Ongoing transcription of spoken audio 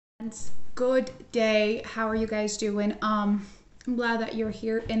Good day. How are you guys doing? I'm glad that you're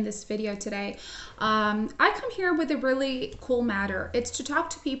here in this video today. I come here with a really cool matter. It's to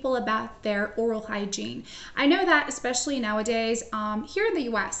talk to people about their oral hygiene. I know that especially nowadays, here in the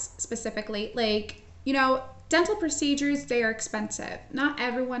US specifically, dental procedures, they are expensive. Not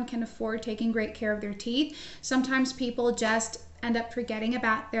everyone can afford taking great care of their teeth. Sometimes people just end up forgetting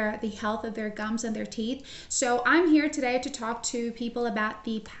about the health of their gums and their teeth. So I'm here today to talk to people about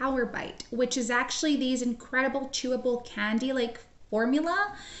the Powerbite, which is actually these incredible chewable candy like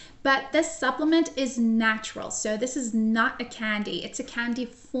formula. But this supplement is natural. So this is not a candy. It's a candy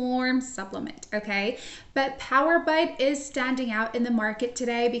form supplement, okay? But Powerbite is standing out in the market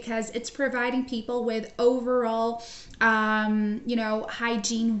today because it's providing people with overall, hygiene,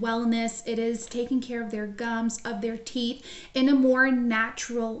 wellness. It is taking care of their gums, of their teeth in a more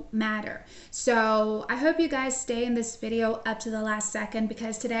natural manner. So I hope you guys stay in this video up to the last second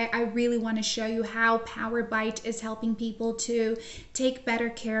because today I really want to show you how Powerbite is helping people to take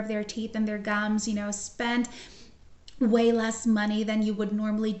better care of their teeth and their gums, spend way less money than you would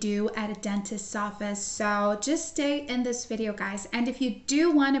normally do at a dentist's office. So just stay in this video, guys. And if you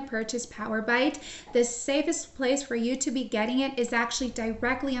do want to purchase Powerbite, the safest place for you to be getting it is actually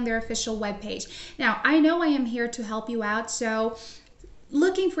directly on their official webpage. Now, I know I am here to help you out, so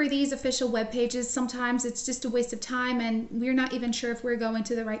looking for these official web pages, sometimes it's just a waste of time and we're not even sure if we're going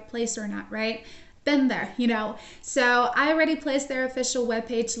to the right place or not, right? Been there, So I already placed their official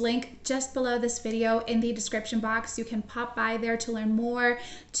webpage link just below this video in the description box. You can pop by there to learn more,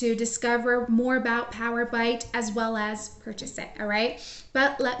 to discover more about Powerbite, as well as purchase it, all right?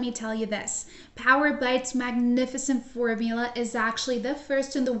 But let me tell you this, Powerbite's magnificent formula is actually the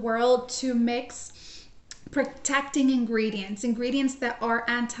first in the world to mix protecting ingredients that are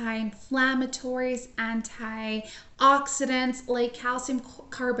anti-inflammatories, antioxidants like calcium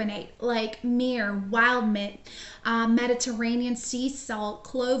carbonate, like myrrh, wild mint, Mediterranean sea salt,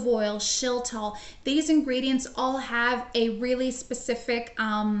 clove oil, xylitol. These ingredients all have a really specific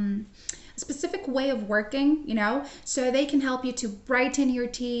way of working, so they can help you to brighten your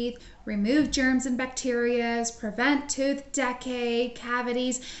teeth, remove germs and bacteria, prevent tooth decay,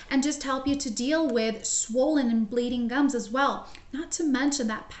 cavities, and just help you to deal with swollen and bleeding gums as well. Not to mention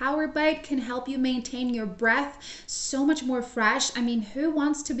that Powerbite can help you maintain your breath so much more fresh. I mean, who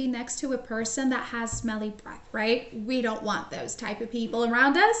wants to be next to a person that has smelly breath, right? We don't want those type of people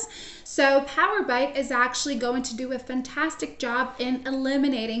around us. So Powerbite is actually going to do a fantastic job in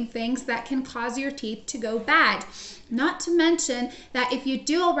eliminating things that can cause your teeth to go bad. Not to mention that if you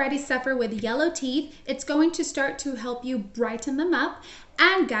do already suffer with yellow teeth, it's going to start to help you brighten them up.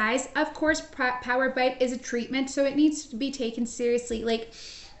 And guys, of course, Powerbite is a treatment, so it needs to be taken seriously. Like,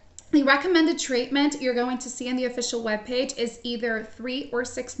 the recommended treatment you're going to see on the official webpage is either 3 or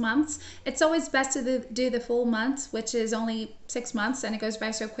 6 months. It's always best to do the full months, which is only 6 months, and it goes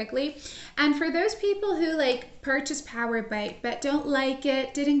by so quickly. And for those people who purchase Powerbite but don't like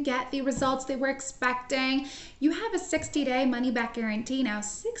it, didn't get the results they were expecting, you have a 60-day money-back guarantee. Now,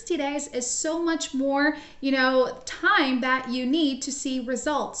 60 days is so much more, time that you need to see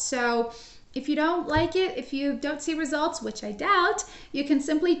results. So if you don't like it, if you don't see results, which I doubt, you can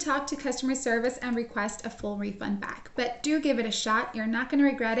simply talk to customer service and request a full refund back. But do give it a shot. You're not going to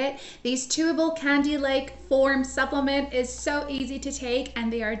regret it. These chewable candy-like form supplement is so easy to take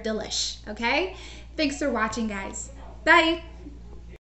and they are delish, okay? Thanks for watching, guys. Bye.